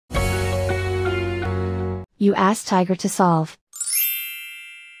You ask Tiger to solve.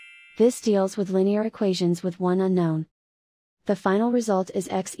 This deals with linear equations with one unknown. The final result is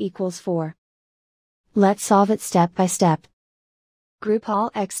x equals 4. Let's solve it step by step. Group all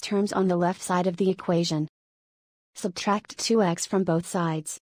x terms on the left side of the equation. Subtract 2x from both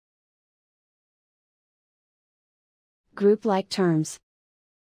sides. Group like terms.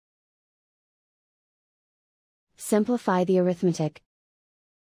 Simplify the arithmetic.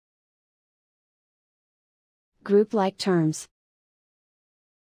 Group like terms.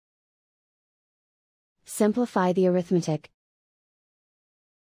 Simplify the arithmetic.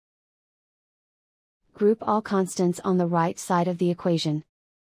 Group all constants on the right side of the equation.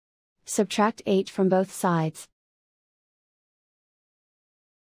 Subtract 8 from both sides.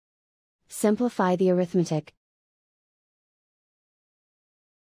 Simplify the arithmetic.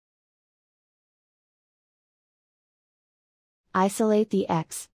 Isolate the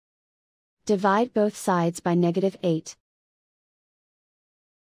x. Divide both sides by -8.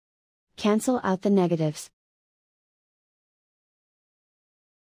 Cancel out the negatives.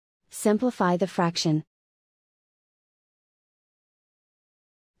 Simplify the fraction.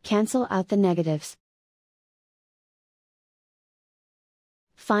 Cancel out the negatives.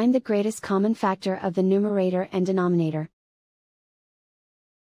 Find the greatest common factor of the numerator and denominator.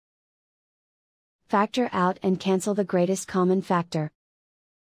 Factor out and cancel the greatest common factor.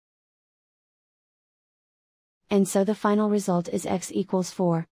 And so the final result is x equals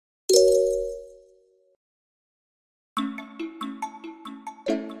 4.